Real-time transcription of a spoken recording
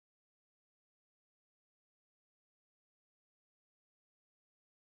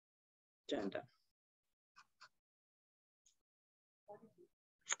agenda.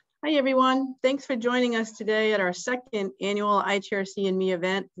 Hi, everyone. Thanks for joining us today at our second annual ITRC and Me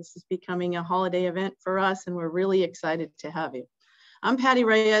event. This is becoming a holiday event for us, and we're really excited to have you. I'm Patty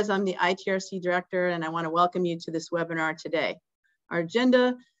Reyes. I'm the ITRC director, and I want to welcome you to this webinar today. Our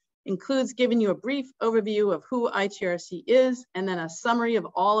agenda includes giving you a brief overview of who ITRC is, and then a summary of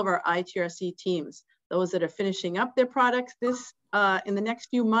all of our ITRC teams, those that are finishing up their products in the next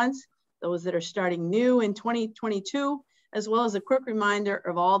few months, those that are starting new in 2022, as well as a quick reminder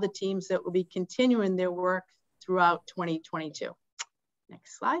of all the teams that will be continuing their work throughout 2022.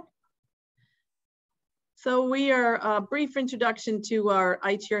 Next slide. So we are a brief introduction to our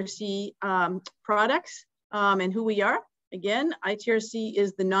ITRC products and who we are. Again, ITRC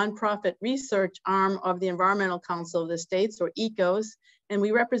is the nonprofit research arm of the Environmental Council of the States, or ECOS, and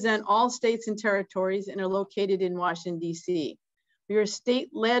we represent all states and territories and are located in Washington, D.C. We are a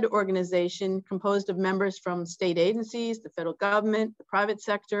state-led organization composed of members from state agencies, the federal government, the private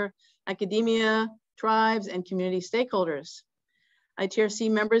sector, academia, tribes, and community stakeholders. ITRC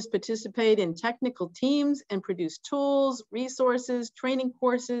members participate in technical teams and produce tools, resources, training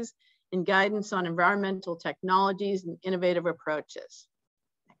courses, and guidance on environmental technologies and innovative approaches.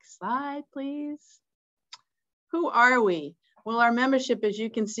 Next slide, please. Who are we? Well, our membership, as you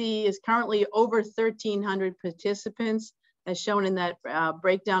can see, is currently over 1,300 participants, as shown in that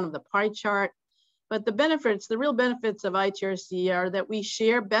breakdown of the pie chart. But the real benefits of ITRC are that we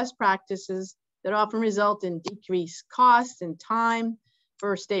share best practices that often result in decreased costs and time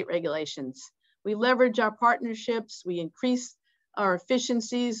for state regulations. We leverage our partnerships, we increase our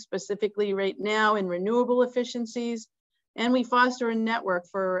efficiencies, specifically right now in renewable efficiencies, and we foster a network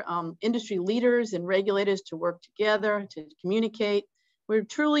for industry leaders and regulators to work together, to communicate. We're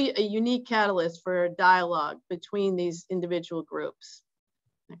truly a unique catalyst for dialogue between these individual groups.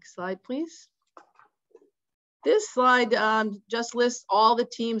 Next slide, please. This slide just lists all the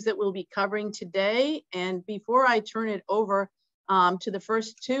teams that we'll be covering today. And before I turn it over to the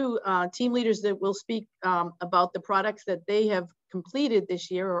first two team leaders that will speak about the products that they have completed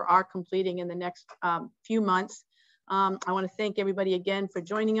this year or are completing in the next few months, I want to thank everybody again for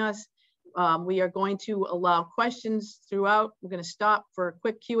joining us. We are going to allow questions throughout. We're going to stop for a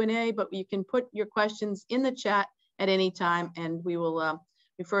quick Q&A, but you can put your questions in the chat at any time, and we will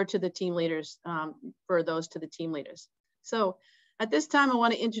refer to the team leaders, for those to the team leaders. So at this time, I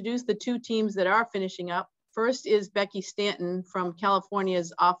want to introduce the two teams that are finishing up. First is Becky Stanton from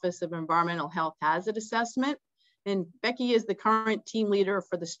California's Office of Environmental Health Hazard Assessment. And Becky is the current team leader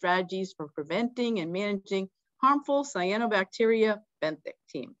for the strategies for preventing and managing harmful cyanobacteria benthic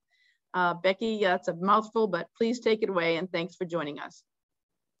team. Becky, that's a mouthful, but please take it away, and thanks for joining us.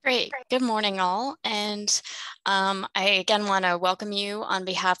 Great. Good morning, all. And I again want to welcome you on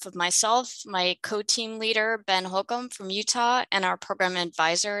behalf of myself, my co-team leader, Ben Holcomb from Utah, and our program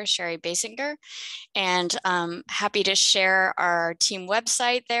advisor, Sherry Basinger. And happy to share our team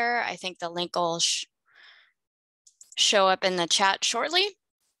website there. I think the link will show up in the chat shortly.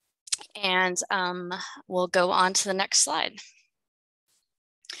 And we'll go on to the next slide.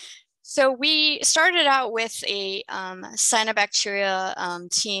 So we started out with a cyanobacteria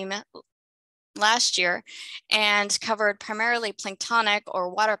team last year and covered primarily planktonic or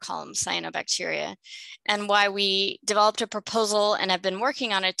water column cyanobacteria. And why we developed a proposal and have been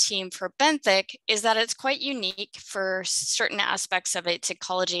working on a team for benthic is that it's quite unique for certain aspects of its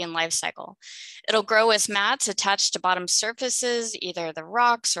ecology and life cycle. It'll grow as mats attached to bottom surfaces, either the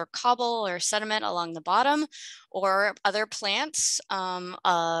rocks or cobble or sediment along the bottom, or other plants,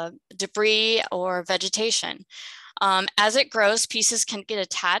 debris or vegetation. As it grows, pieces can get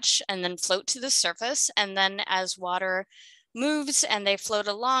attached and then float to the surface. And then as water moves and they float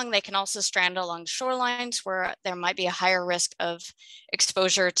along, they can also strand along shorelines where there might be a higher risk of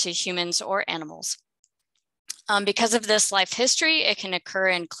exposure to humans or animals. Because of this life history, it can occur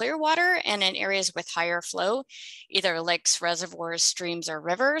in clear water and in areas with higher flow, either lakes, reservoirs, streams, or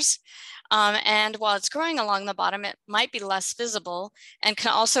rivers. And while it's growing along the bottom, it might be less visible and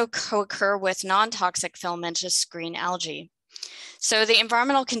can also co-occur with non-toxic filamentous green algae. So the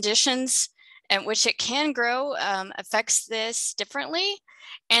environmental conditions in which it can grow affects this differently.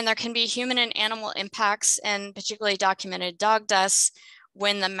 And there can be human and animal impacts, and particularly documented dog deaths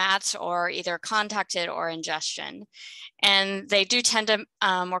when the mats are either contacted or ingestion. And they do tend to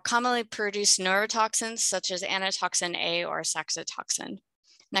more commonly produce neurotoxins such as anatoxin A or saxitoxin.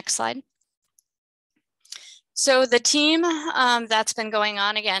 Next slide. So the team that's been going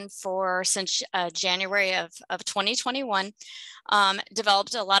on again since January of 2021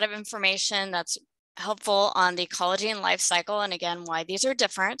 developed a lot of information that's helpful on the ecology and life cycle, and again, why these are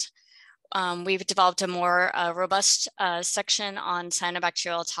different. we've developed a more robust section on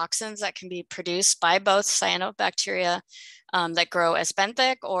cyanobacterial toxins that can be produced by both cyanobacteria that grow as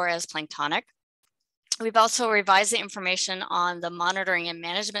benthic or as planktonic. We've also revised the information on the monitoring and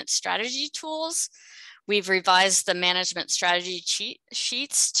management strategy tools. We've revised the management strategy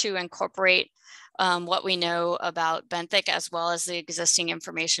sheets to incorporate what we know about benthic as well as the existing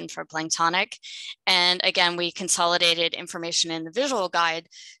information for planktonic. And again, we consolidated information in the visual guide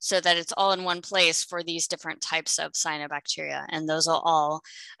so that it's all in one place for these different types of cyanobacteria. And those will all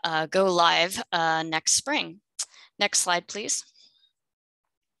go live next spring. Next slide, please.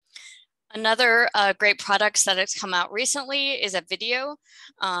 Another great products that has come out recently is a video,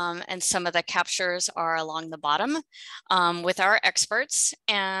 and some of the captures are along the bottom with our experts.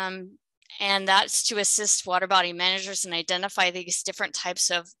 And that's to assist water body managers and identify these different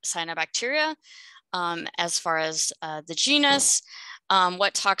types of cyanobacteria as far as the genus,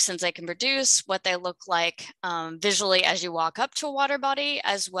 what toxins they can produce, what they look like visually as you walk up to a water body,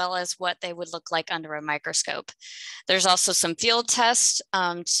 as well as what they would look like under a microscope. There's also some field tests,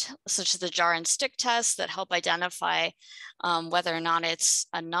 such as the jar and stick test, that help identify whether or not it's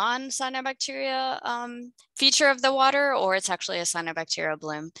a non-cyanobacteria feature of the water or it's actually a cyanobacteria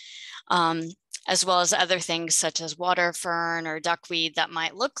bloom. As well as other things such as water fern or duckweed that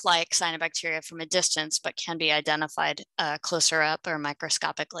might look like cyanobacteria from a distance, but can be identified closer up or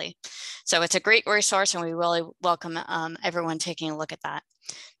microscopically. So it's a great resource, and we really welcome everyone taking a look at that.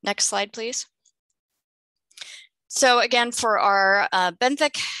 Next slide, please. So again, for our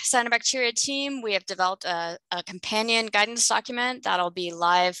benthic cyanobacteria team, we have developed a companion guidance document that'll be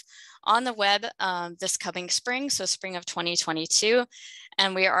live on the web this coming spring, so spring of 2022.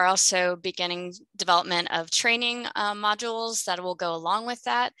 And we are also beginning development of training modules that will go along with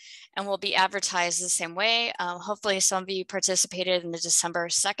that and will be advertised the same way. Hopefully some of you participated in the December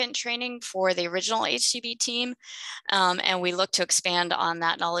 2nd training for the original HCB team. And we look to expand on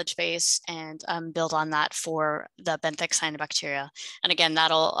that knowledge base and build on that for the benthic cyanobacteria. And again,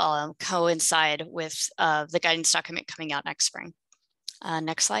 that'll coincide with the guidance document coming out next spring.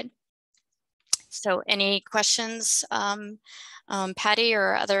 Next slide. So any questions, Patty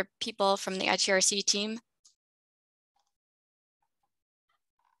or other people from the ITRC team?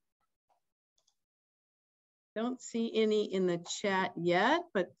 Don't see any in the chat yet,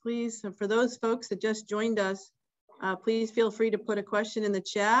 but please, for those folks that just joined us, please feel free to put a question in the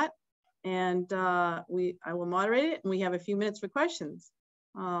chat, and I will moderate it, and we have a few minutes for questions.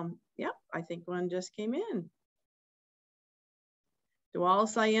 Yep, I think one just came in. Do all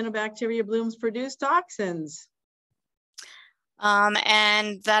cyanobacteria blooms produce toxins?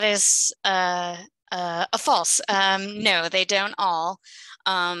 And that is a false. No, they don't all,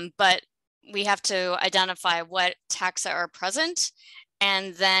 but we have to identify what taxa are present,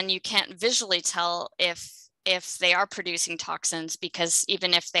 and then you can't visually tell if they are producing toxins, because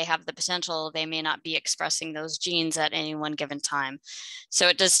even if they have the potential, they may not be expressing those genes at any one given time. So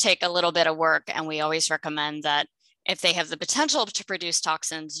it does take a little bit of work, and we always recommend that if they have the potential to produce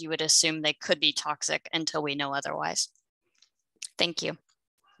toxins, you would assume they could be toxic until we know otherwise. Thank you.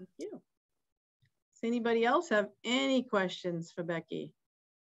 Thank you. Does anybody else have any questions for Becky?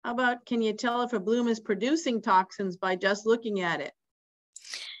 How about, can you tell if a bloom is producing toxins by just looking at it?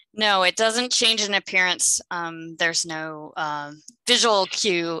 No, it doesn't change in appearance. There's no visual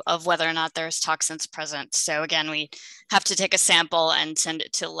cue of whether or not there's toxins present. So again, we have to take a sample and send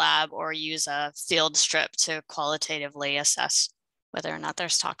it to lab or use a field strip to qualitatively assess whether or not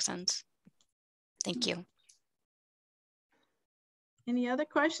there's toxins. Thank you. Any other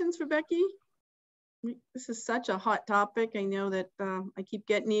questions for Becky? This is such a hot topic. I know that I keep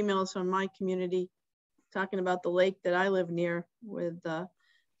getting emails from my community talking about the lake that I live near with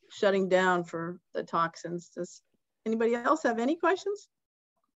shutting down for the toxins. Does anybody else have any questions?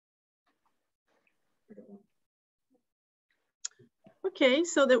 Okay,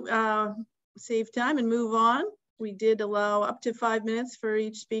 so that save time and move on. We did allow up to 5 minutes for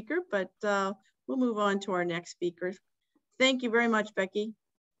each speaker, but we'll move on to our next speaker. Thank you very much, Becky.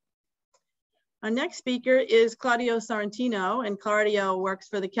 Our next speaker is Claudio Sorrentino, and Claudio works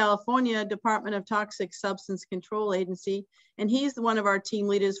for the California Department of Toxic Substance Control Agency, and he's one of our team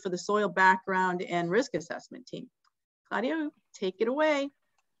leaders for the soil background and risk assessment team. Claudio, take it away.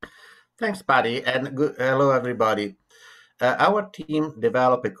 Thanks, Patty, and hello, everybody. Our team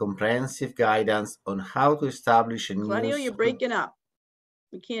developed a comprehensive guidance on how to establish a new... Claudio, you're breaking up.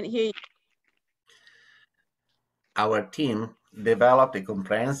 We can't hear you. Our team developed a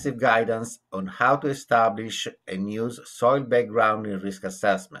comprehensive guidance on how to establish and use soil background in risk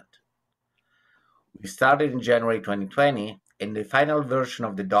assessment. We started in January 2020, and the final version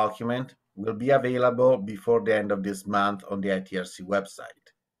of the document will be available before the end of this month on the ITRC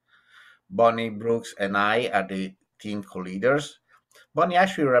website. Bonnie, Brooks, and I are the team co-leaders. Bonnie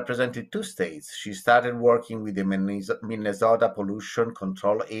actually represented 2 states. She started working with the Minnesota Pollution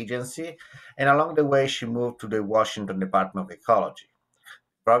Control Agency, and along the way, she moved to the Washington Department of Ecology.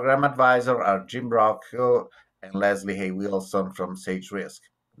 Program advisors are Jim Rocco and Leslie Hay Wilson from Sage Risk.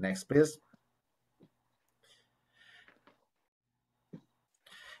 Next, please.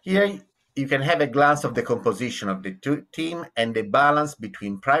 Here you can have a glance of the composition of the team and the balance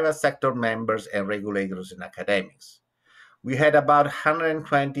between private sector members and regulators and academics. We had about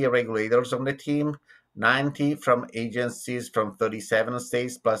 120 regulators on the team, 90 from agencies from 37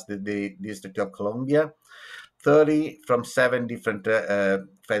 states plus the District of Columbia, 30 from 7 different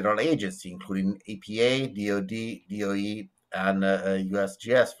federal agencies, including EPA, DOD, DOE, and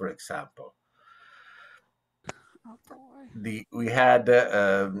USGS, for example. We had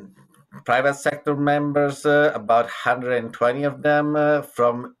private sector members, about 120 of them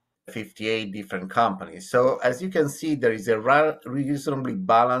from 58 different companies. So as you can see, there is a reasonably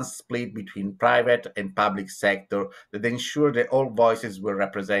balanced split between private and public sector that ensure that all voices were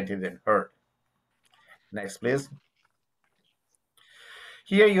represented and heard. Next, please.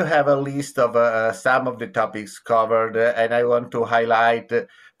 Here you have a list of some of the topics covered, and I want to highlight,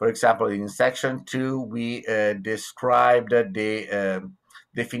 for example, in section 2, we described the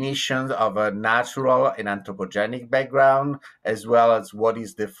definitions of a natural and anthropogenic background, as well as what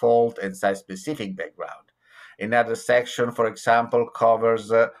is the fault and site-specific background. Another section, for example,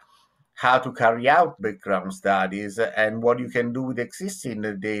 covers how to carry out background studies and what you can do with existing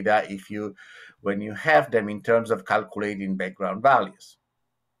data when you have them in terms of calculating background values.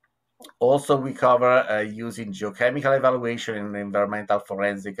 Also, we cover using geochemical evaluation and environmental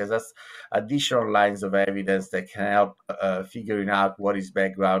forensics as additional lines of evidence that can help figuring out what is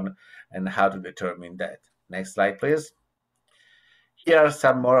background and how to determine that. Next slide, please. Here are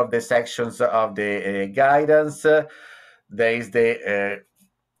some more of the sections of the guidance. There is the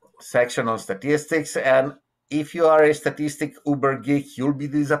section on statistics, and if you are a statistic uber geek, you'll be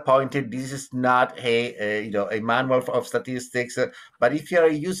disappointed. This is not a manual of statistics, but if you're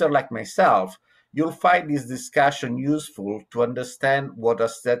a user like myself, you'll find this discussion useful to understand what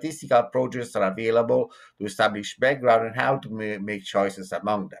statistical approaches are available to establish background and how to make choices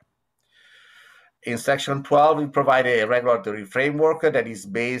among them. In section 12, we provide a regulatory framework that is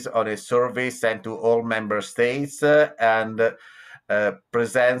based on a survey sent to all member states and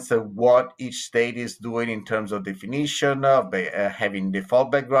presents what each state is doing in terms of definition of having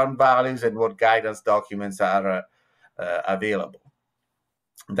default background values and what guidance documents are available.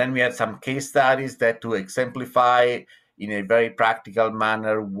 Then we had some case studies that to exemplify in a very practical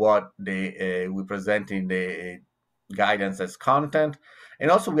manner what we present in the guidance as content. And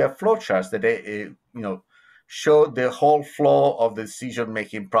also we have flowcharts that show the whole flow of the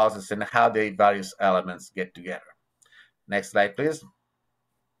decision-making process and how the various elements get together. Next slide, please.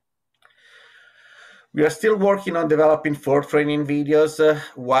 We are still working on developing 4 training videos.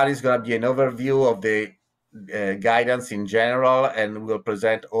 One is going to be an overview of the guidance in general, and we'll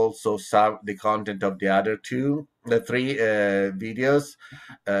present also the content of the 3 videos.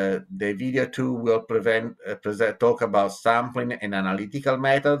 The video 2 will talk about sampling and analytical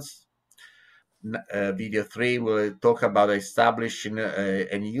methods. Video 3 will talk about establishing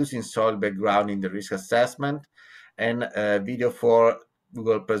and using soil background in the risk assessment. And video 4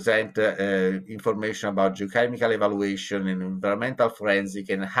 will present information about geochemical evaluation and environmental forensic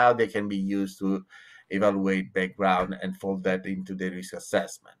and how they can be used to evaluate background and fold that into the risk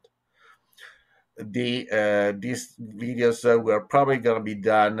assessment. These videos were probably going to be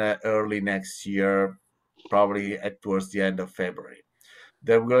done early next year, probably towards the end of February.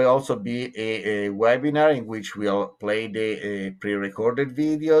 There will also be a webinar in which we'll play the pre-recorded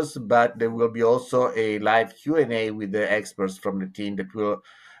videos, but there will be also a live Q&A with the experts from the team that will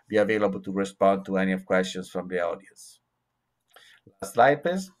be available to respond to any of questions from the audience. Last slide,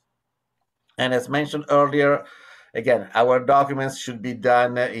 please. And as mentioned earlier, again, our documents should be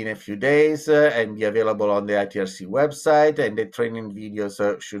done in a few days and be available on the ITRC website, and the training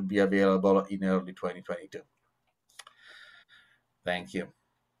videos should be available in early 2022. Thank you.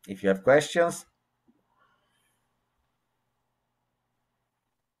 If you have questions.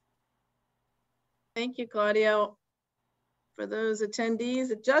 Thank you, Claudio. For those attendees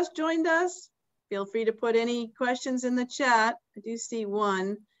that just joined us, feel free to put any questions in the chat. I do see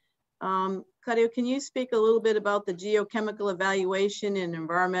one. Claudio, can you speak a little bit about the geochemical evaluation and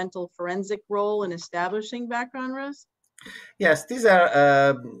environmental forensic role in establishing background risk? Yes, these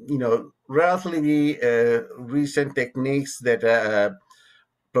are relatively recent techniques that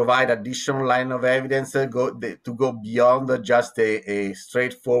provide additional line of evidence to go beyond just a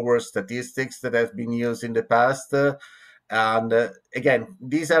straightforward statistics that has been used in the past. And again,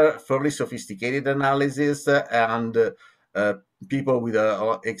 these are fairly sophisticated analysis, and people with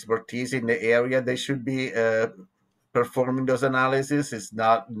expertise in the area, they should be performing those analyses. It's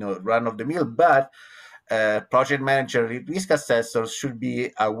not run of the mill, but project manager risk assessors should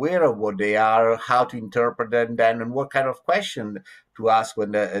be aware of what they are, how to interpret them, then, and what kind of question to ask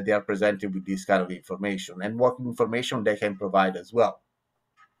when they are presented with this kind of information, and what information they can provide as well.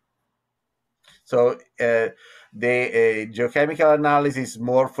 So the geochemical analysis is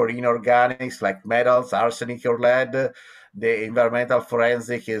more for inorganics like metals, arsenic, or lead. The environmental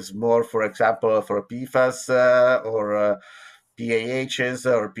forensic is more, for example, for PFAS or PAHs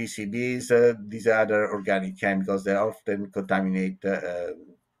or PCBs. These are other organic chemicals that often contaminate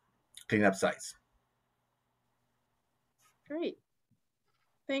cleanup sites. Great.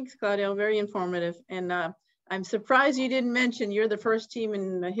 Thanks, Claudio. Very informative. And I'm surprised you didn't mention you're the first team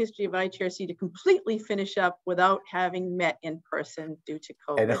in the history of ITRC to completely finish up without having met in person due to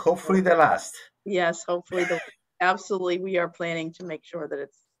COVID. And hopefully the last. Yes, hopefully. Absolutely. We are planning to make sure that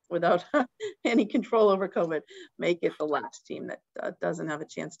it's without any control over COVID, make it the last team that doesn't have a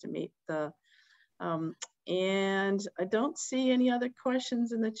chance to meet. And I don't see any other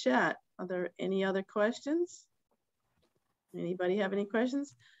questions in the chat. Are there any other questions? Anybody have any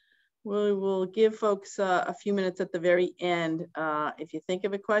questions? We will give folks a few minutes at the very end. If you think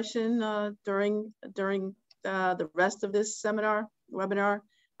of a question during the rest of this webinar,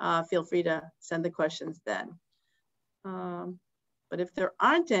 feel free to send the questions then. But if there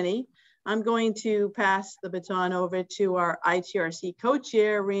aren't any, I'm going to pass the baton over to our ITRC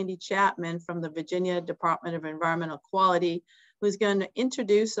co-chair, Randy Chapman from the Virginia Department of Environmental Quality, who's going to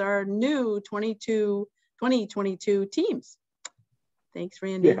introduce our new 2022 teams. Thanks,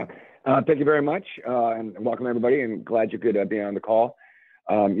 Randy. Yeah, thank you very much, and welcome everybody, and glad you could be on the call.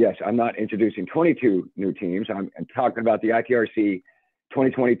 Yes, I'm not introducing 22 new teams. I'm talking about the ITRC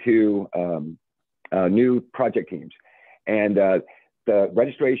 2022 new project teams. And the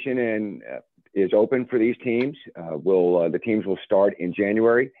registration is open for these teams. The teams will start in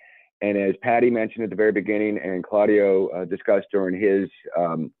January. And as Patty mentioned at the very beginning, and Claudio discussed during his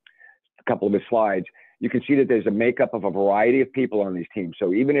couple of his slides, you can see that there's a makeup of a variety of people on these teams.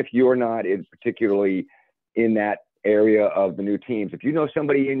 So even if you're not particularly in that area of the new teams, if you know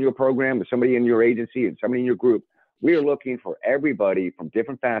somebody in your program or somebody in your agency and somebody in your group, we are looking for everybody from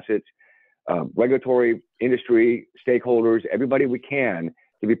different facets, regulatory, industry, stakeholders, everybody we can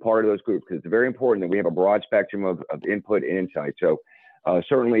to be part of those groups, because it's very important that we have a broad spectrum of input and insight. So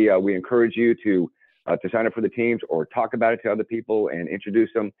certainly we encourage you to sign up for the teams or talk about it to other people and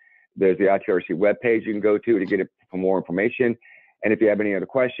introduce them. There's the ITRC webpage you can go to get it for more information. And if you have any other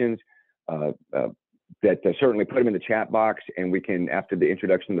questions, certainly put them in the chat box, and we can, after the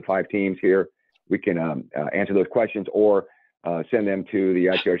introduction of the 5 teams here, we can answer those questions or send them to the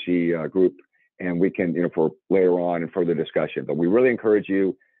ITRC group, and we can, for later on and further discussion. But we really encourage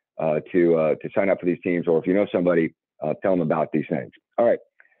you to sign up for these teams, or if you know somebody, tell them about these things. All right.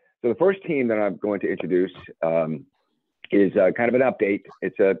 So the first team that I'm going to introduce is kind of an update.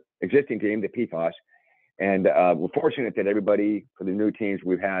 It's an existing team, the PFAS, and we're fortunate that everybody for the new teams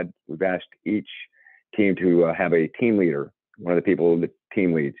we've asked each team to have a team leader, one of the people, the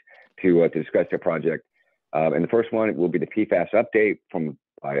team leads, to discuss their project. And the first one will be the PFAS update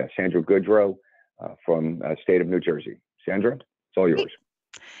by Sandra Goodrow from state of New Jersey. Sandra, it's all yours.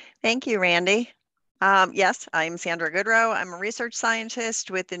 Thank you, Randy. Yes, I'm Sandra Goodrow. I'm a research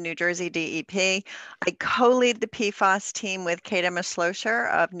scientist with the New Jersey DEP. I co-lead the PFAS team with Kate Schlosser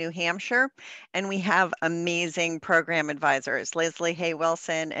of New Hampshire, and we have amazing program advisors, Leslie Hay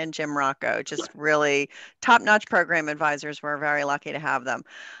Wilson and Jim Rocco, just really top-notch program advisors. We're very lucky to have them.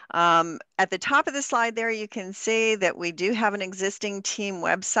 At the top of the slide there, you can see that we do have an existing team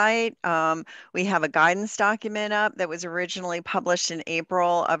website. We have a guidance document up that was originally published in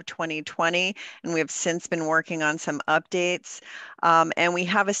April of 2020, and we have since been working on some updates. And we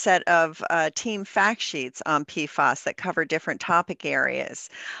have a set of team fact sheets on PFAS that cover different topic areas.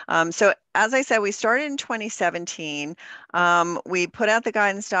 So as I said, we started in 2017. We put out the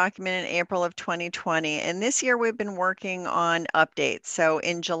guidance document in April of 2020, and this year we've been working on updates. So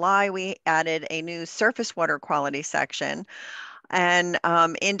in July, we added a new surface water quality section. And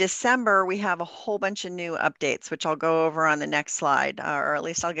in December, we have a whole bunch of new updates, which I'll go over on the next slide, or at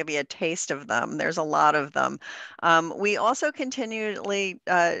least I'll give you a taste of them. There's a lot of them. We also continue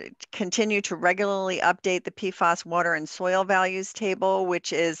to regularly update the PFAS water and soil values table,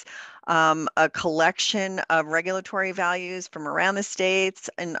 which is a collection of regulatory values from around the states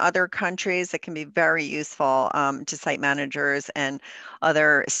and other countries that can be very useful to site managers and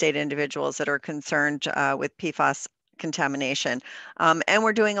other state individuals that are concerned with PFAS contamination. And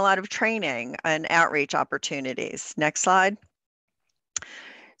we're doing a lot of training and outreach opportunities. Next slide.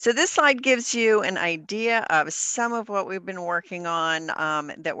 So this slide gives you an idea of some of what we've been working on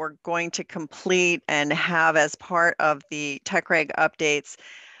that we're going to complete and have as part of the TechReg updates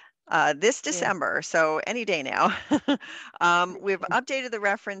this December, so any day now. We've updated the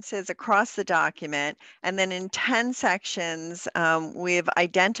references across the document, and then in 10 sections, we've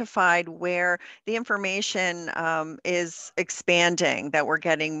identified where the information is expanding, that we're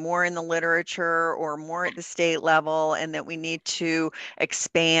getting more in the literature or more at the state level, and that we need to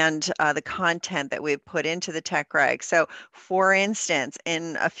expand the content that we've put into the tech reg. So for instance,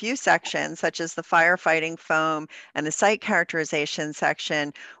 in a few sections, such as the firefighting foam and the site characterization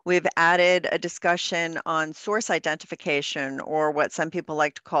section, we've added a discussion on source identification, or what some people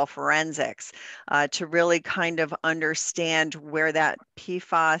like to call forensics, to really kind of understand where that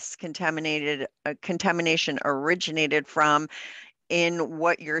PFAS contamination originated from in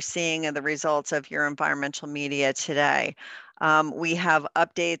what you're seeing in the results of your environmental media today. We have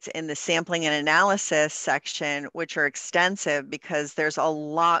updates in the sampling and analysis section, which are extensive because there's a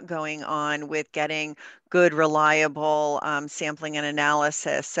lot going on with getting good, reliable sampling and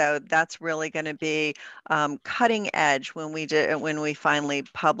analysis. So that's really going to be cutting edge when we finally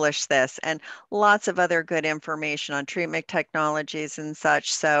publish this, and lots of other good information on treatment technologies and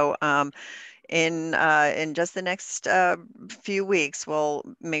such. So in just the next few weeks, we'll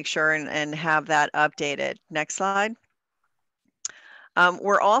make sure and have that updated. Next slide.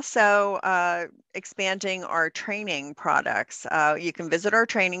 We're also expanding our training products. You can visit our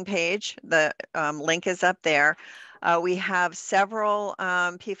training page. The link is up there. We have several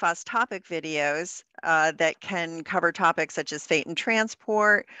PFAS topic videos that can cover topics such as fate and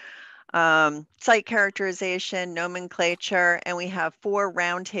transport, site characterization, nomenclature, and we have 4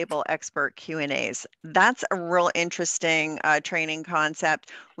 roundtable expert Q&As. That's a real interesting training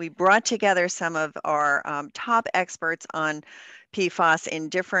concept. We brought together some of our top experts on PFAS in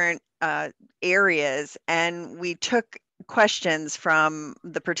different areas, and we took questions from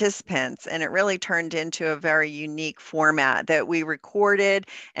the participants, and it really turned into a very unique format that we recorded,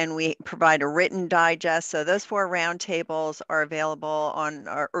 and we provide a written digest. So those 4 roundtables are available on,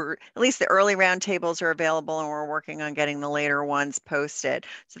 or at least the early roundtables are available, and we're working on getting the later ones posted.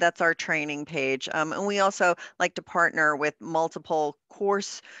 So that's our training page. And we also like to partner with multiple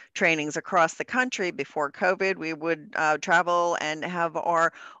course trainings across the country. Before COVID, we would travel and have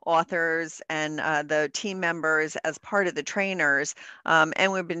our authors and the team members as part of the trainers.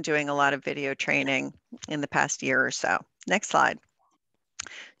 And we've been doing a lot of video training in the past year or so. Next slide.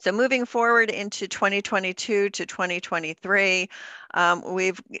 So moving forward into 2022 to 2023,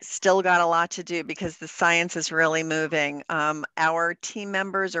 we've still got a lot to do because the science is really moving. Our team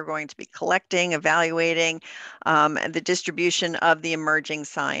members are going to be collecting, evaluating the distribution of the emerging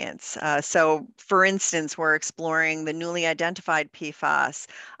science. So for instance, we're exploring the newly identified PFAS,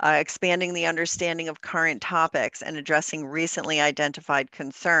 expanding the understanding of current topics and addressing recently identified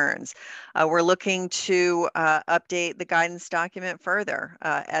concerns. We're looking to update the guidance document further,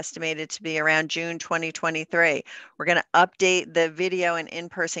 estimated to be around June 2023. We're going to update the video and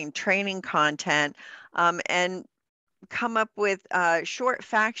in-person training content and come up with short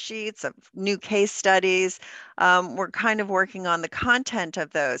fact sheets of new case studies. We're kind of working on the content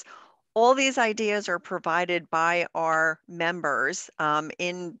of those. All these ideas are provided by our members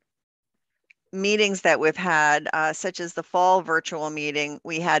in meetings that we've had, such as the fall virtual meeting.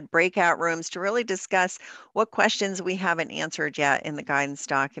 We had breakout rooms to really discuss what questions we haven't answered yet in the guidance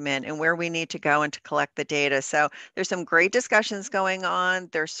document and where we need to go and to collect the data. So there's some great discussions going on.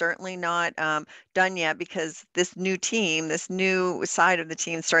 They're certainly not done yet because this new team, this new side of the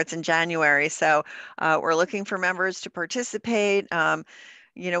team starts in January. So we're looking for members to participate.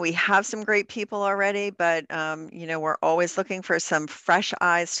 You know, we have some great people already, but, you know, we're always looking for some fresh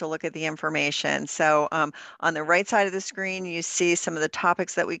eyes to look at the information. So on the right side of the screen, you see some of the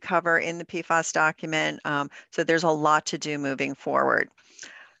topics that we cover in the PFAS document. So there's a lot to do moving forward.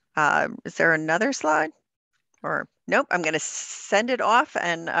 Is there another slide? Or nope, I'm going to send it off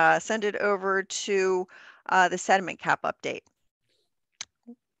and send it over to the sediment cap update.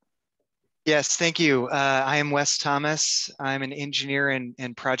 Yes, thank you. I am Wes Thomas. I'm an engineer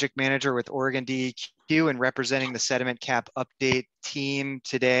and project manager with Oregon DEQ and representing the sediment cap update team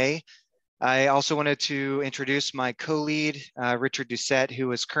today. I also wanted to introduce my co-lead, Richard Doucette,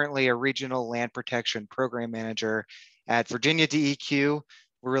 who is currently a regional land protection program manager at Virginia DEQ.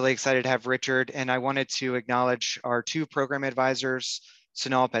 We're really excited to have Richard, and I wanted to acknowledge our two program advisors,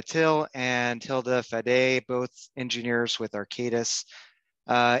 Sunal Patil and Hilda Fade, both engineers with Arcadis.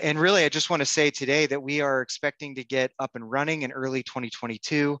 And really, I just want to say today that we are expecting to get up and running in early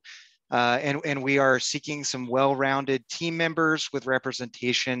 2022. And we are seeking some well-rounded team members with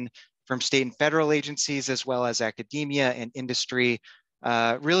representation from state and federal agencies, as well as academia and industry,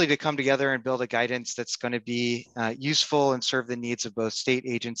 really to come together and build a guidance that's going to be useful and serve the needs of both state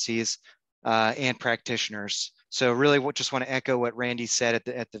agencies and practitioners. So really just want to echo what Randy said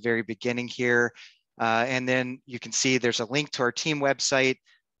at the very beginning here. And then you can see there's a link to our team website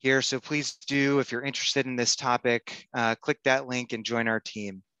here. So please do, if you're interested in this topic, click that link and join our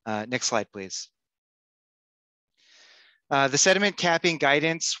team. Next slide, please. The sediment capping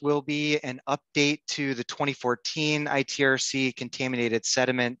guidance will be an update to the 2014 ITRC contaminated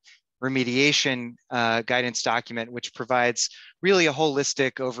sediment remediation guidance document, which provides really a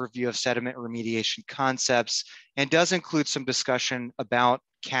holistic overview of sediment remediation concepts and does include some discussion about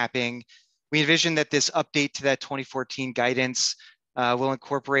capping. We envision that this update to that 2014 guidance will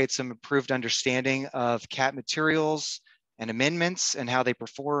incorporate some improved understanding of cap materials and amendments and how they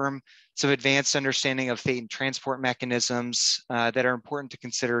perform, some advanced understanding of fate and transport mechanisms that are important to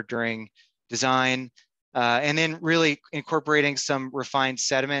consider during design, and then really incorporating some refined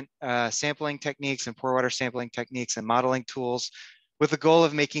sediment sampling techniques and pore water sampling techniques and modeling tools with the goal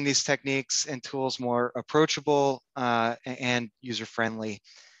of making these techniques and tools more approachable and user-friendly.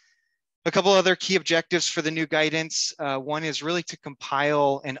 A couple other key objectives for the new guidance. One is really to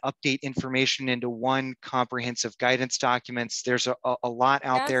compile and update information into one comprehensive guidance documents. There's a lot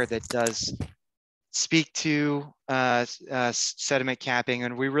out there that does speak to sediment capping,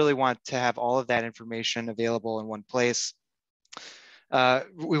 and we really want to have all of that information available in one place.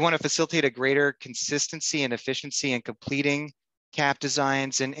 We want to facilitate a greater consistency and efficiency in completing cap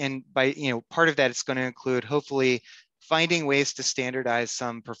designs, and by part of that, it's going to include hopefully finding ways to standardize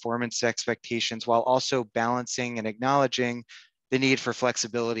some performance expectations while also balancing and acknowledging the need for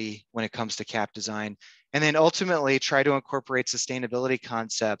flexibility when it comes to cap design. And then ultimately try to incorporate sustainability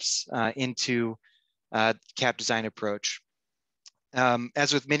concepts into cap design approach.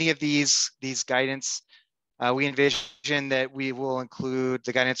 As with many of these guidance, we envision that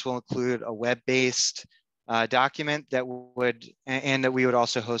the guidance will include a web-based document that we would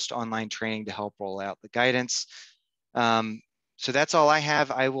also host online training to help roll out the guidance. So that's all I have.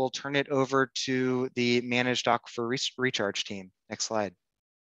 I will turn it over to the Managed Aquifer Recharge team. Next slide.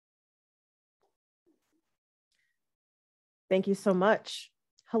 Thank you so much.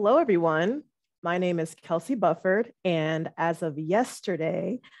 Hello, everyone. My name is Kelsey Bufford, and as of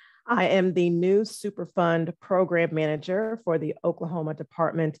yesterday, I am the new Superfund Program Manager for the Oklahoma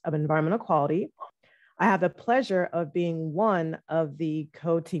Department of Environmental Quality. I have the pleasure of being one of the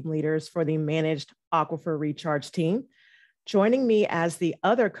co-team leaders for the Managed Aquifer Recharge team. Joining me as the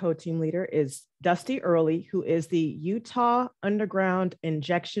other co-team leader is Dusty Early, who is the Utah Underground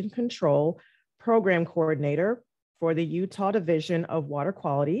Injection Control Program Coordinator for the Utah Division of Water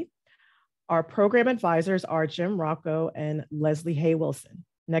Quality. Our program advisors are Jim Rocco and Leslie Hay Wilson.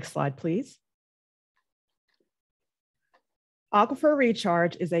 Next slide, please. Aquifer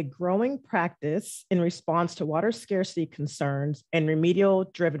recharge is a growing practice in response to water scarcity concerns and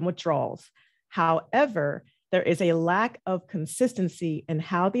remedial-driven withdrawals. However, there is a lack of consistency in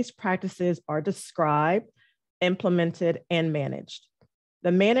how these practices are described, implemented, and managed.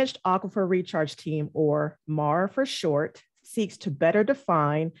 The Managed Aquifer Recharge Team, or MAR for short, seeks to better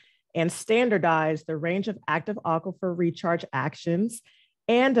define and standardize the range of active aquifer recharge actions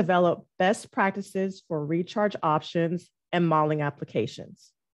and develop best practices for recharge options and modeling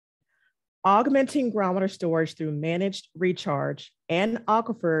applications. Augmenting groundwater storage through managed recharge and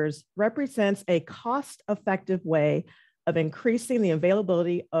aquifers represents a cost-effective way of increasing the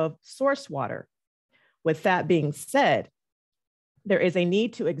availability of source water. With that being said, there is a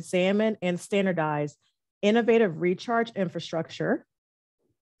need to examine and standardize innovative recharge infrastructure,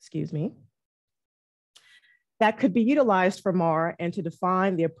 that could be utilized for MAR and to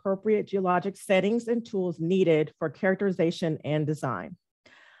define the appropriate geologic settings and tools needed for characterization and design.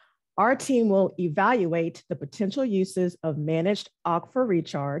 Our team will evaluate the potential uses of managed aquifer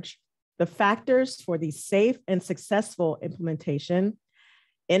recharge, the factors for the safe and successful implementation,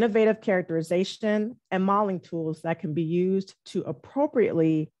 innovative characterization, and modeling tools that can be used to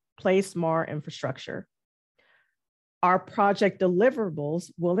appropriately place MAR infrastructure. Our project deliverables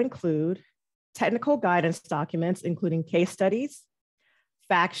will include technical guidance documents, including case studies,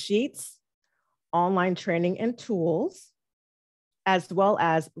 fact sheets, online training and tools, as well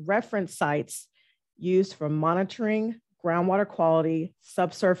as reference sites used for monitoring groundwater quality,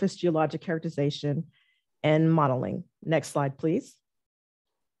 subsurface geologic characterization, and modeling. Next slide, please.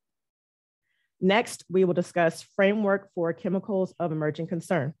 Next, we will discuss framework for chemicals of emerging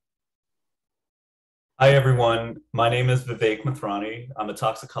concern. Hi, everyone. My name is Vivek Mathrani. I'm a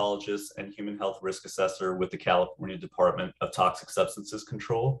toxicologist and human health risk assessor with the California Department of Toxic Substances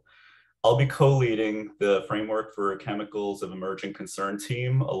Control. I'll be co-leading the Framework for Chemicals of Emerging Concern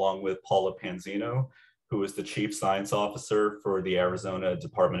team, along with Paula Panzino, who is the Chief Science Officer for the Arizona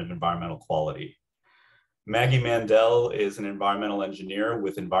Department of Environmental Quality. Maggie Mandel is an environmental engineer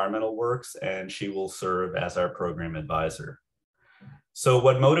with Environmental Works, and she will serve as our program advisor. So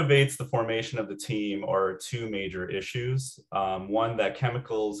what motivates the formation of the team are two major issues. One, that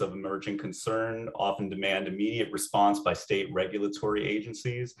chemicals of emerging concern often demand immediate response by state regulatory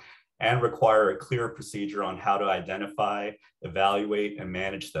agencies and require a clear procedure on how to identify, evaluate, and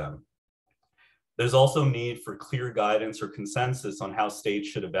manage them. There's also need for clear guidance or consensus on how states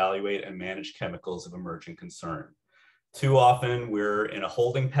should evaluate and manage chemicals of emerging concern. Too often, we're in a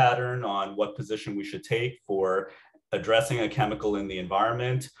holding pattern on what position we should take for addressing a chemical in the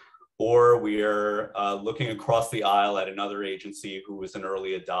environment, or we are looking across the aisle at another agency who is an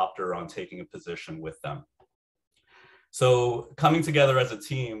early adopter on taking a position with them. So coming together as a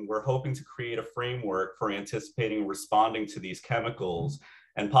team, we're hoping to create a framework for anticipating and responding to these chemicals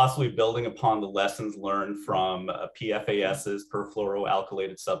and possibly building upon the lessons learned from PFASs,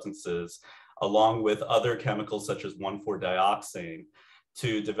 perfluoroalkylated substances, along with other chemicals such as 1,4-dioxane,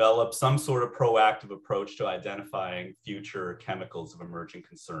 to develop some sort of proactive approach to identifying future chemicals of emerging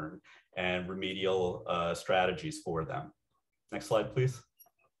concern and remedial strategies for them. Next slide, please.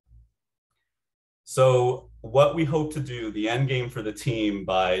 So what we hope to do, the end game for the team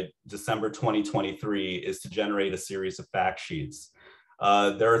by December 2023, is to generate a series of fact sheets.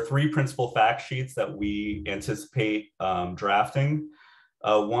 There are three principal fact sheets that we anticipate drafting.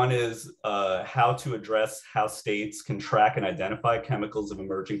 One is how to address how states can track and identify chemicals of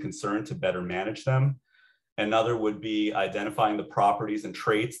emerging concern to better manage them. Another would be identifying the properties and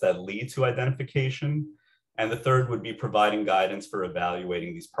traits that lead to identification. And the third would be providing guidance for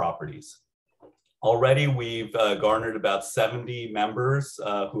evaluating these properties. Already, we've garnered about 70 members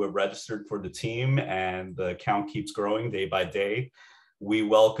who have registered for the team, and the count keeps growing day by day. We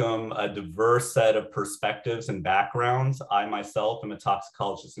welcome a diverse set of perspectives and backgrounds. I myself am a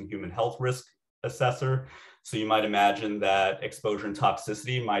toxicologist and human health risk assessor. So you might imagine that exposure and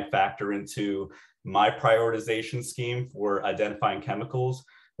toxicity might factor into my prioritization scheme for identifying chemicals,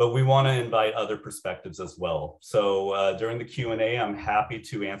 but we want to invite other perspectives as well. So during the Q&A, I'm happy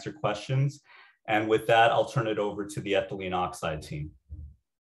to answer questions. And with that, I'll turn it over to the ethylene oxide team.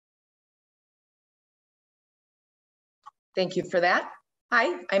 Thank you for that.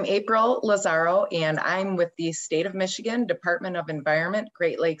 Hi, I'm April Lazaro, and I'm with the State of Michigan Department of Environment,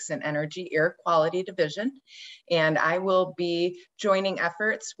 Great Lakes and Energy Air Quality Division. And I will be joining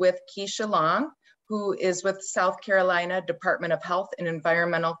efforts with Keisha Long, who is with South Carolina Department of Health and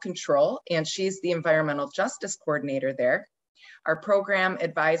Environmental Control, and she's the Environmental Justice Coordinator there. Our program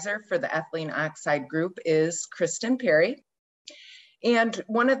advisor for the ethylene oxide group is Kristen Perry. And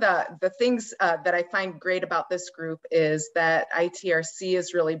one of the things that I find great about this group is that ITRC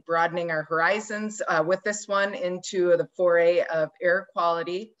is really broadening our horizons with this one into the foray of air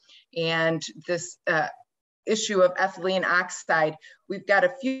quality and this issue of ethylene oxide. We've got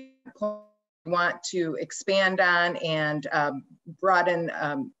a few points we want to expand on and broaden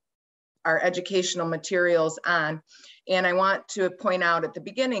our educational materials on. And I want to point out at the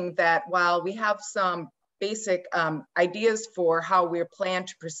beginning that while we have some basic ideas for how we plan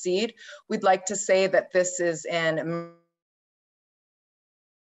to proceed, we'd like to say that this is an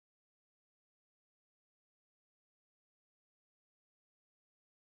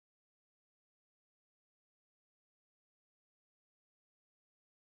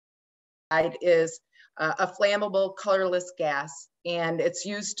is a flammable, colorless gas, and it's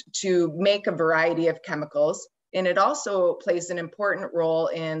used to make a variety of chemicals. And it also plays an important role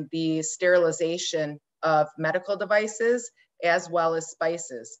in the sterilization of medical devices as well as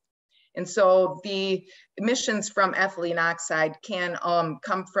spices. And so the emissions from ethylene oxide can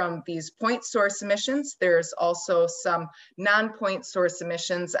come from these point source emissions. There's also some non-point source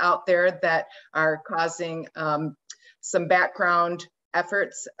emissions out there that are causing some background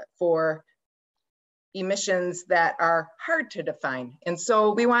efforts for emissions that are hard to define. And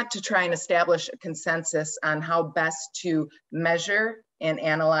so we want to try and establish a consensus on how best to measure and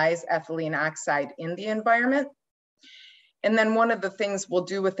analyze ethylene oxide in the environment. And then one of the things we'll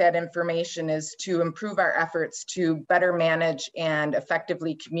do with that information is to improve our efforts to better manage and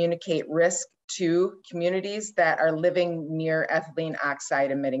effectively communicate risk to communities that are living near ethylene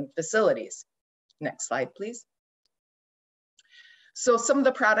oxide emitting facilities. Next slide, please. So some of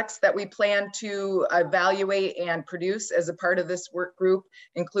the products that we plan to evaluate and produce as a part of this work group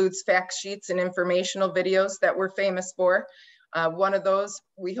includes fact sheets and informational videos that we're famous for. One of those,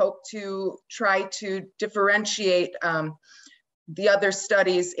 we hope to try to differentiate the other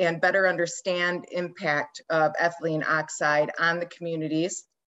studies and better understand impact of ethylene oxide on the communities.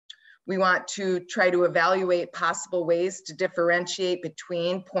 We want to try to evaluate possible ways to differentiate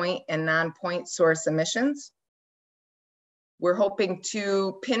between point and non-point source emissions. We're hoping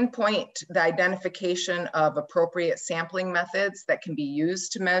to pinpoint the identification of appropriate sampling methods that can be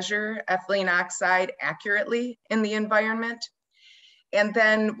used to measure ethylene oxide accurately in the environment. And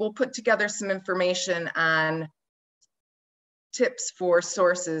then we'll put together some information on tips for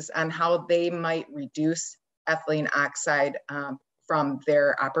sources on how they might reduce ethylene oxide from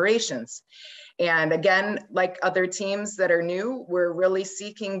their operations. And again, like other teams that are new, we're really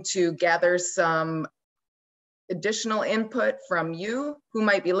seeking to gather some additional input from you who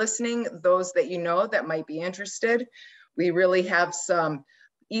might be listening, those that you know that might be interested. We really have some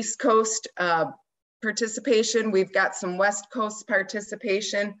East Coast participation. We've got some West Coast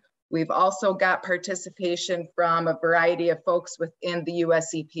participation. We've also got participation from a variety of folks within the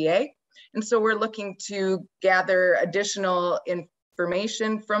US EPA. And so we're looking to gather additional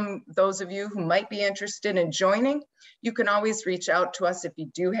information from those of you who might be interested in joining. You can always reach out to us if you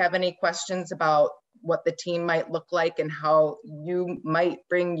do have any questions about what the team might look like and how you might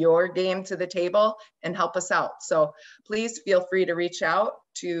bring your game to the table and help us out. So please feel free to reach out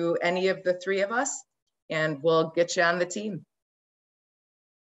to any of the three of us and we'll get you on the team.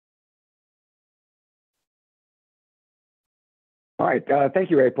 All right,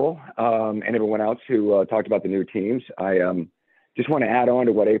 thank you, April, and everyone else who talked about the new teams. I just want to add on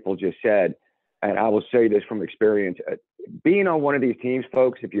to what April just said, and I will say this from experience. Being on one of these teams,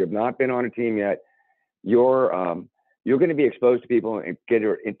 folks, if you have not been on a team yet, you're going to be exposed to people and get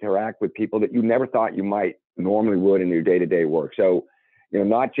to interact with people that you never thought you might normally would in your day-to-day work. So, you know,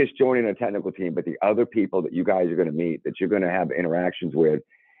 not just joining a technical team, but the other people that you guys are going to meet, that you're going to have interactions with.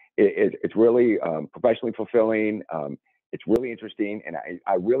 It's really professionally fulfilling. It's really interesting, and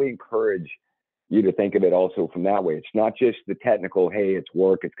I really encourage you to think of it also from that way. It's not just the technical, hey, it's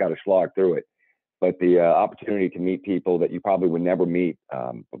work, it's got to slog through it, but the opportunity to meet people that you probably would never meet,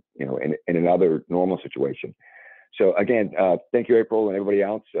 you know, in another normal situation. So again, thank you, April, and everybody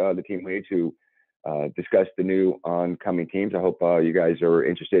else, the team leads who discussed the new oncoming teams. I hope you guys are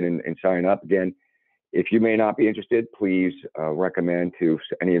interested in signing up. Again, if you may not be interested, please recommend to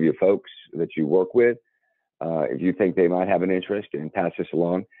any of your folks that you work with if you think they might have an interest, and pass this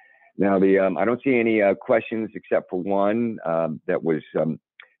along. Now, I don't see any questions except for one that was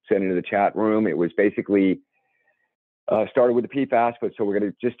sent into the chat room. It was basically started with the PFAS, but so we're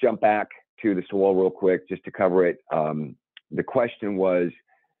going to just jump back to the soil real quick just to cover it. The question was,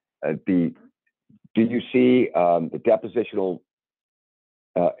 do you see the depositional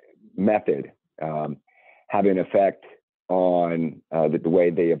method having an effect on the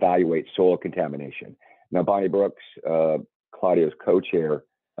way they evaluate soil contamination? Now, Bonnie Brooks, Claudio's co-chair,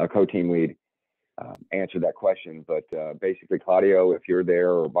 co-team lead, answered that question. But basically, Claudio, if you're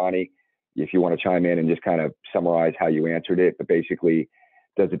there, or Bonnie, if you want to chime in and just kind of summarize how you answered it. But basically,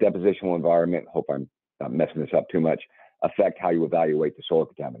 does the depositional environment, hope I'm not messing this up too much, affect how you evaluate the soil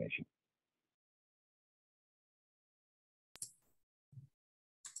contamination?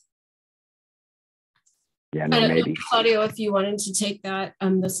 Yeah, no, maybe. Claudio, if you wanted to take that,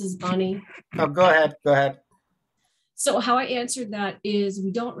 this is Bonnie. Oh, go ahead, go ahead. So how I answered that is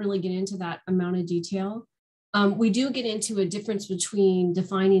we don't really get into that amount of detail. We do get into a difference between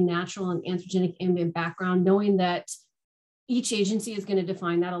defining natural and anthropogenic ambient background, knowing that each agency is going to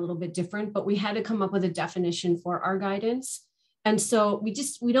define that a little bit different, but we had to come up with a definition for our guidance. And so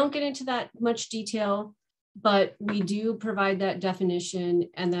we don't get into that much detail, but we do provide that definition.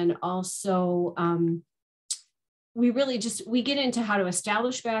 And then also, we get into how to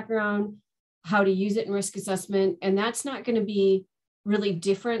establish background, how to use it in risk assessment. And that's not going to be really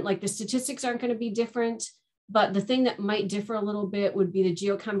different. Like the statistics aren't going to be different, but the thing that might differ a little bit would be the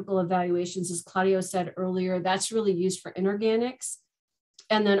geochemical evaluations, as Claudio said earlier. That's really used for inorganics.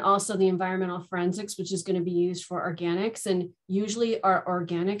 And then also the environmental forensics, which is going to be used for organics. And usually our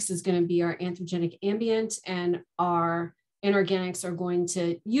organics is going to be our anthropogenic ambient, and our inorganics are going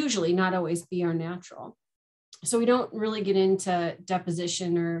to usually, not always, be our natural. So we don't really get into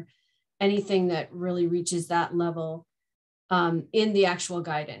deposition or anything that really reaches that level in the actual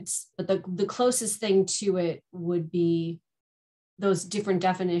guidance. But the closest thing to it would be those different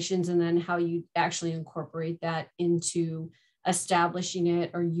definitions and then how you actually incorporate that into establishing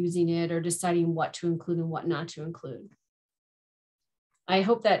it or using it or deciding what to include and what not to include. I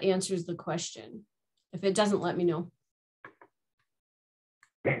hope that answers the question. If it doesn't, let me know.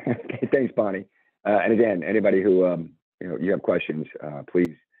 Okay, thanks, Bonnie. And again, anybody who you have questions, please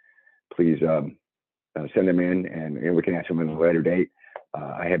send them in, and we can answer them at a later date.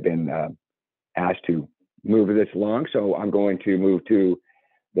 I have been asked to move this along, so I'm going to move to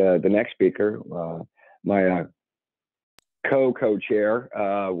the next speaker, my co-chair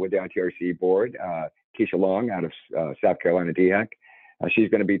with the ITRC board, Keisha Long out of South Carolina DHEC. She's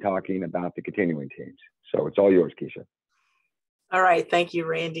going to be talking about the continuing teams. So it's all yours, Keisha. All right, thank you,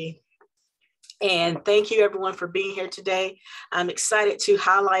 Randy. And thank you everyone for being here today. I'm excited to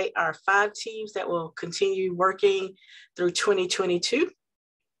highlight our 5 teams that will continue working through 2022.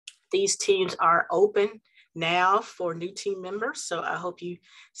 These teams are open now for new team members. So I hope you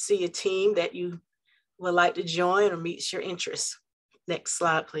see a team that you would like to join or meets your interests. Next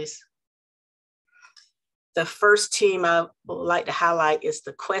slide, please. The first team I would like to highlight is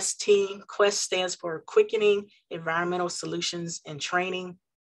the QUEST team. QUEST stands for Quickening Environmental Solutions and Training.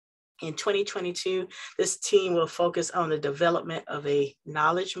 In 2022, this team will focus on the development of a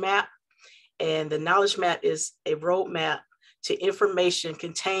knowledge map. And the knowledge map is a roadmap to information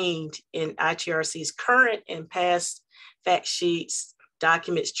contained in ITRC's current and past fact sheets,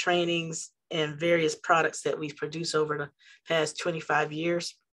 documents, trainings, and various products that we've produced over the past 25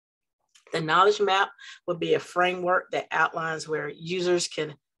 years. The knowledge map will be a framework that outlines where users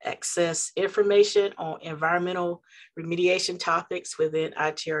can access information on environmental remediation topics within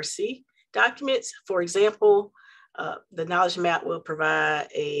ITRC documents. For example, the knowledge map will provide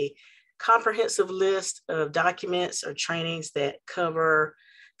a comprehensive list of documents or trainings that cover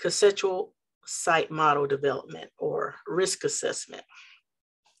conceptual site model development or risk assessment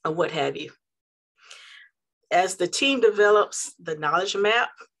or what have you. As the team develops the knowledge map,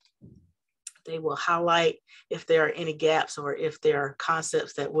 they will highlight if there are any gaps or if there are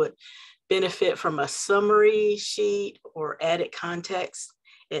concepts that would benefit from a summary sheet or added context.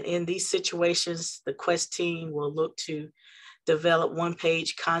 And in these situations, the QUEST team will look to develop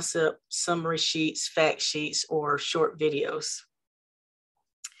one-page concept summary sheets, fact sheets, or short videos.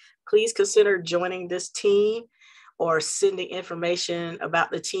 Please consider joining this team or sending information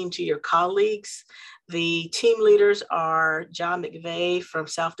about the team to your colleagues. The team leaders are John McVeigh from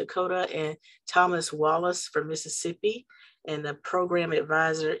South Dakota and Thomas Wallace from Mississippi. And the program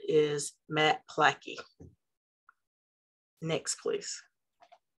advisor is Matt Plackey. Next, please.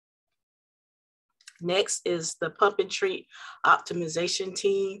 Next is the Pump and Treat Optimization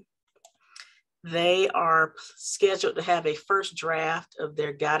team. They are scheduled to have a first draft of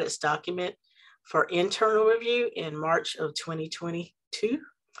their guidance document for internal review in March of 2022.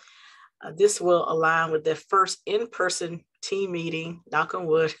 This will align with their first in-person team meeting, knock on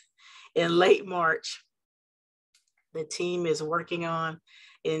wood, in late March. The team is working on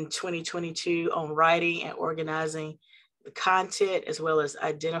in 2022 on writing and organizing the content, as well as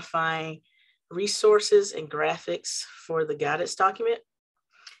identifying resources and graphics for the guidance document.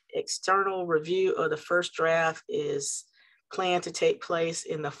 External review of the first draft is planned to take place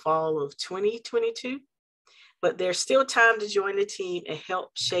in the fall of 2022, but there's still time to join the team and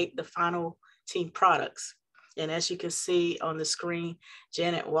help shape the final team products. And as you can see on the screen,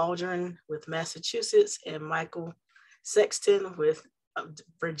 Janet Waldron with Massachusetts and Michael Sexton with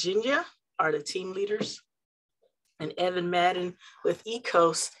Virginia are the team leaders. And Evan Madden with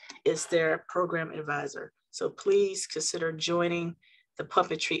ECOS is their program advisor. So please consider joining the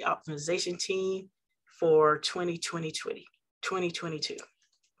Pump and Treat Optimization team for 2022.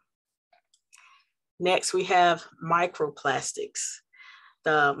 Next, we have microplastics.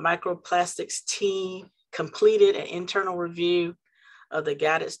 The microplastics team completed an internal review of the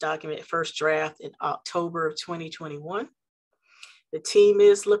guidance document first draft in October of 2021. The team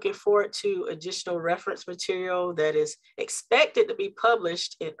is looking forward to additional reference material that is expected to be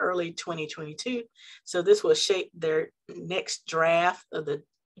published in early 2022. So this will shape their next draft of the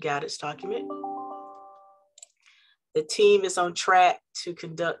guidance document. The team is on track to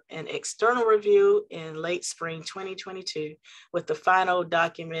conduct an external review in late spring 2022, with the final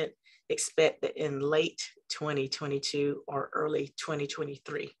document expected in late 2022 or early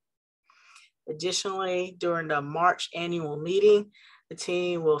 2023. Additionally, during the March annual meeting, the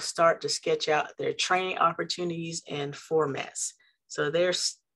team will start to sketch out their training opportunities and formats. So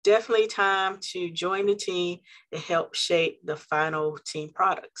there's definitely time to join the team to help shape the final team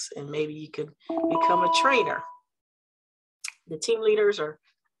products, and maybe you could become a trainer. The team leaders are,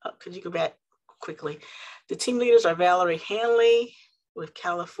 could you go back quickly. The team leaders are Valerie Hanley with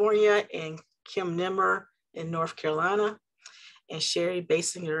California and Kim Nimmer in North Carolina. And Sherry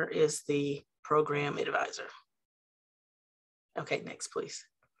Basinger is the program advisor. Okay, next, please.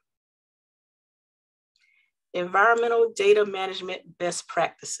 Environmental data management best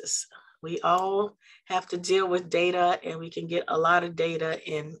practices. We all have to deal with data, and we can get a lot of data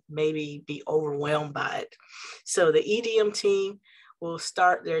and maybe be overwhelmed by it. So the EDM team will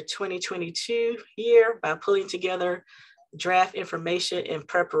start their 2022 year by pulling together draft information in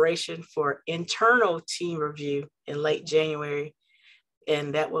preparation for internal team review in late January,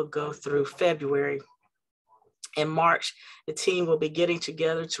 and that will go through February. In March, the team will be getting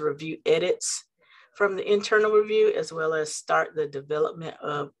together to review edits from the internal review, as well as start the development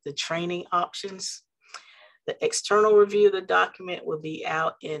of the training options. The external review of the document will be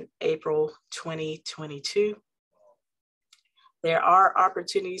out in April 2022. There are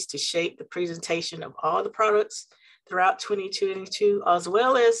opportunities to shape the presentation of all the products throughout 2022, as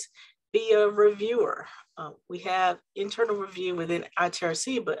well as be a reviewer. We have internal review within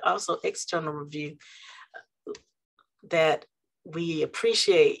ITRC, but also external review that we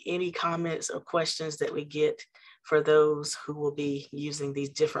appreciate any comments or questions that we get for those who will be using these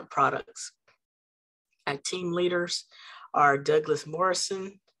different products. Our team leaders are Douglas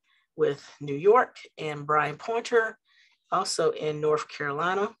Morrison with New York and Brian Pointer, also in North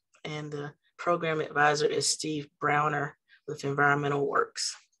Carolina. And the program advisor is Steve Browner with Environmental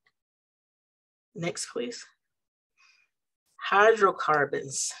Works. Next, please.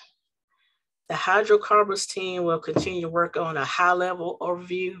 Hydrocarbons. The hydrocarbons team will continue to work on a high-level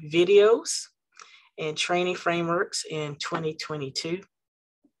overview videos and training frameworks in 2022.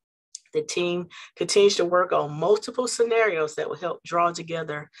 The team continues to work on multiple scenarios that will help draw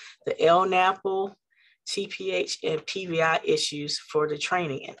together the LNAPL, TPH, and PVI issues for the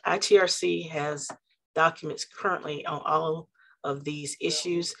training. And ITRC has documents currently on all of these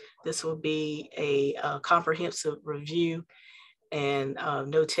issues. This will be a comprehensive review and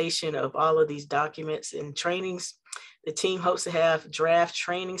notation of all of these documents and trainings. The team hopes to have draft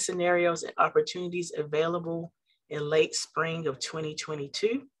training scenarios and opportunities available in late spring of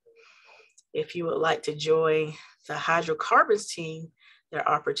 2022. If you would like to join the hydrocarbons team, there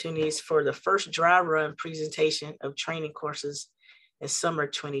are opportunities for the first dry run presentation of training courses in summer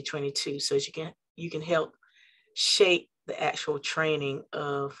 2022. So you can help shape the actual training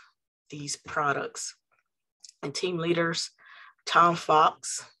of these products. And team leaders, Tom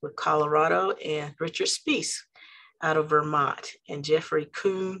Fox with Colorado and Richard Speece out of Vermont. And Jeffrey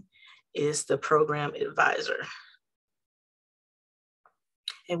Kuhn is the program advisor.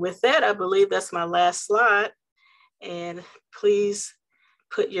 And with that, I believe that's my last slide. And please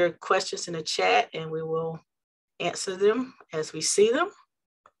put your questions in the chat and we will answer them as we see them.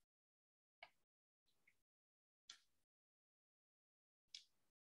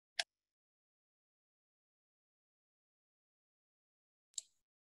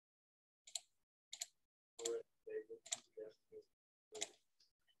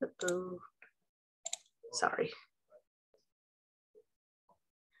 Uh-oh. Sorry.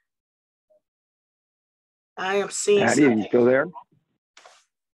 I am seeing. Patty, are you still there?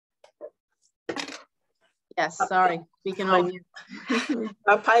 Yes, sorry, speaking on you.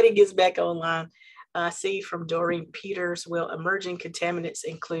 Patty gets back online. I see from Doreen Peters, will emerging contaminants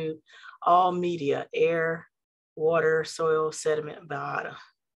include all media, air, water, soil, sediment, biota?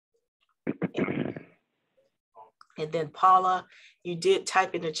 And then Paula, you did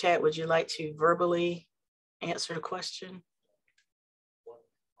type in the chat. Would you like to verbally answer the question?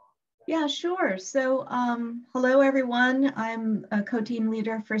 Yeah, sure. So hello, everyone. I'm a co-team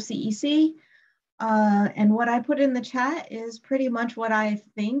leader for CEC. And what I put in the chat is pretty much what I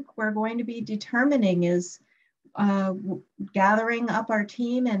think we're going to be determining is gathering up our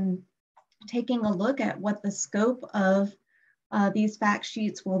team and taking a look at what the scope of these fact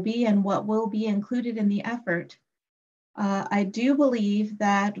sheets will be and what will be included in the effort. I do believe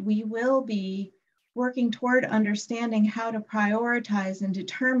that we will be working toward understanding how to prioritize and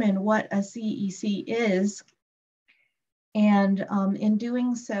determine what a CEC is. And in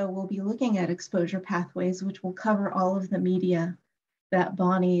doing so, we'll be looking at exposure pathways, which will cover all of the media that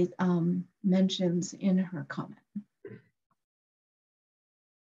Bonnie mentions in her comment.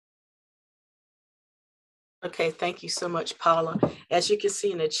 Okay, thank you so much, Paula. As you can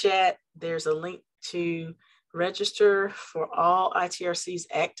see in the chat, there's a link to register for all ITRC's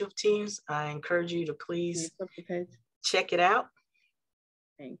active teams. I encourage you to please check it out.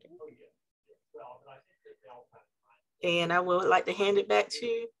 Thank you. And I would like to hand it back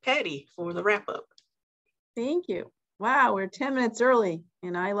to Patty for the wrap up. Thank you. Wow, we're 10 minutes early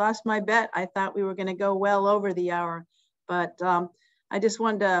and I lost my bet. I thought we were going to go well over the hour, but I just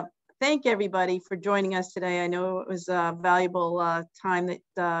wanted to thank everybody for joining us today. I know it was a valuable time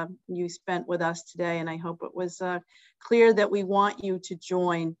that you spent with us today, and I hope it was clear that we want you to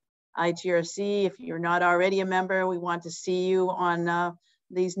join ITRC. If you're not already a member, we want to see you on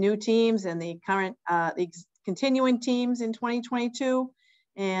these new teams and the current, the continuing teams in 2022.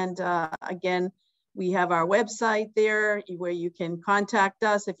 And again, we have our website there where you can contact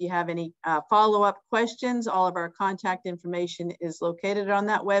us if you have any follow-up questions. All of our contact information is located on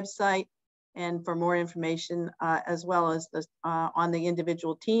that website. And for more information, as well as the, on the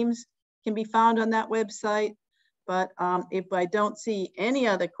individual teams, can be found on that website. But if I don't see any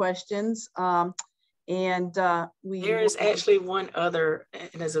other questions, there is actually one other,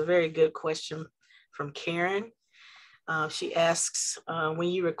 and it's a very good question from Karen. She asks, when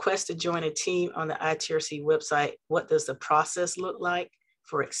you request to join a team on the ITRC website, what does the process look like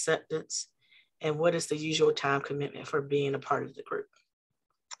for acceptance? And what is the usual time commitment for being a part of the group?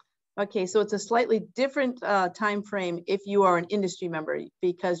 Okay, so it's a slightly different time frame if you are an industry member,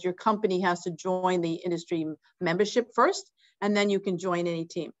 because your company has to join the industry membership first, and then you can join any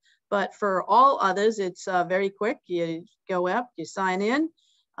team. But for all others, it's very quick. You go up, you sign in,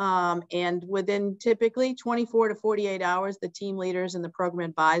 and within typically 24 to 48 hours, the team leaders and the program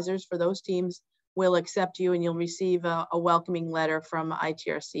advisors for those teams will accept you, and you'll receive a welcoming letter from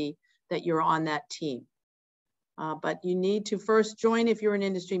ITRC that you're on that team. But you need to first join. If you're an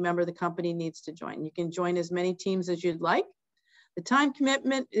industry member, the company needs to join. You can join as many teams as you'd like. The time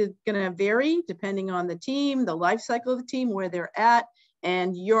commitment is going to vary depending on the team, the life cycle of the team, where they're at,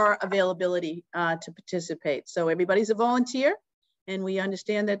 and your availability to participate. So everybody's a volunteer, and we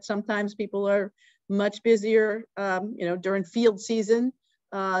understand that sometimes people are much busier, you know, during field season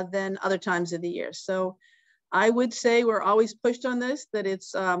than other times of the year. So I would say we're always pushed on this, that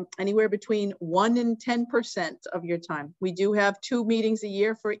it's anywhere between 1% and 10% of your time. We do have 2 meetings a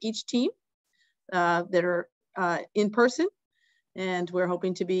year for each team that are in person. And we're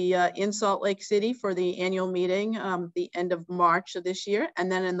hoping to be in Salt Lake City for the annual meeting the end of March of this year.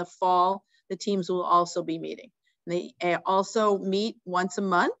 And then in the fall, the teams will also be meeting. They also meet once a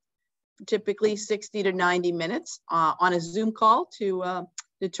month, typically 60 to 90 minutes on a Zoom call to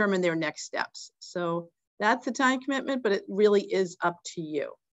determine their next steps. So that's the time commitment, but it really is up to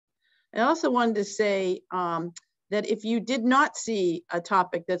you. I also wanted to say that if you did not see a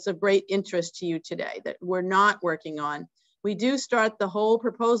topic that's of great interest to you today that we're not working on, we do start the whole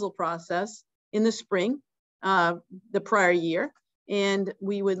proposal process in the spring, the prior year, and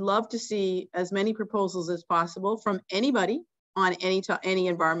we would love to see as many proposals as possible from anybody on any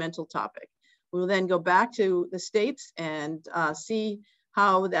environmental topic. We will then go back to the states and see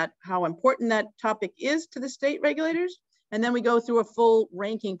how important that topic is to the state regulators. And then we go through a full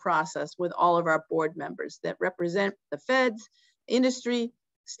ranking process with all of our board members that represent the feds, industry,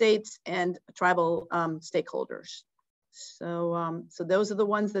 states, and tribal stakeholders. So, so those are the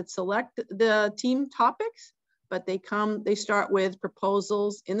ones that select the team topics, but they start with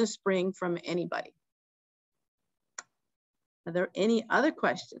proposals in the spring from anybody. Are there any other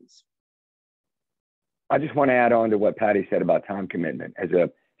questions? I just want to add on to what Patty said about time commitment as a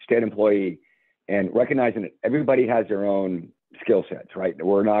state employee, and recognizing that everybody has their own skill sets, right?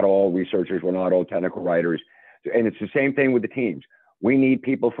 We're not all researchers, we're not all technical writers. And it's the same thing with the teams. We need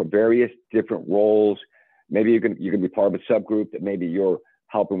people for various different roles. Maybe you can be part of a subgroup that maybe you're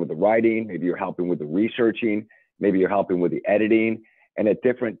helping with the writing, maybe you're helping with the researching, maybe you're helping with the editing. And at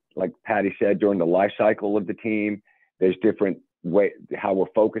different, like Patty said, during the life cycle of the team, there's different way how we're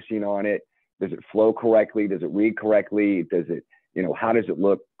focusing on it. Does it flow correctly? Does it read correctly? Does it, you know, how does it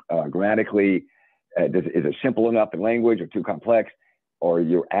look grammatically? Is it simple enough in language or too complex? Or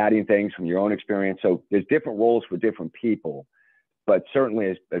you're adding things from your own experience? So there's different roles for different people. But certainly,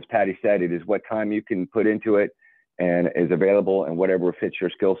 as Patty said, it is what time you can put into it and is available and whatever fits your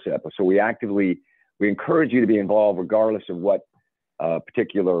skill set. So we encourage you to be involved regardless of what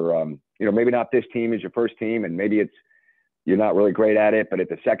particular, you know, maybe not this team is your first team and maybe you're not really great at it, but at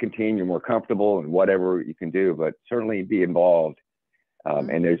the second team, you're more comfortable and whatever you can do, but certainly be involved.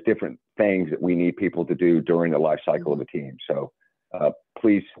 And there's different things that we need people to do during the life cycle of a team. So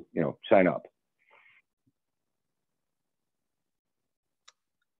please, you know, sign up.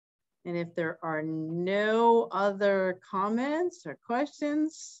 And if there are no other comments or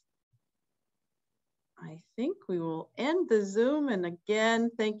questions, I think we will end the Zoom. And again,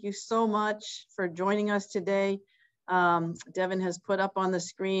 thank you so much for joining us today. Devin has put up on the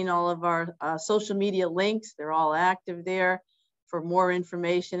screen all of our social media links. They're all active there for more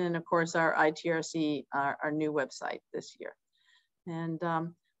information, and of course our ITRC, our new website this year. And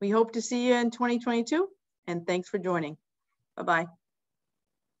we hope to see you in 2022, and thanks for joining. Bye-bye.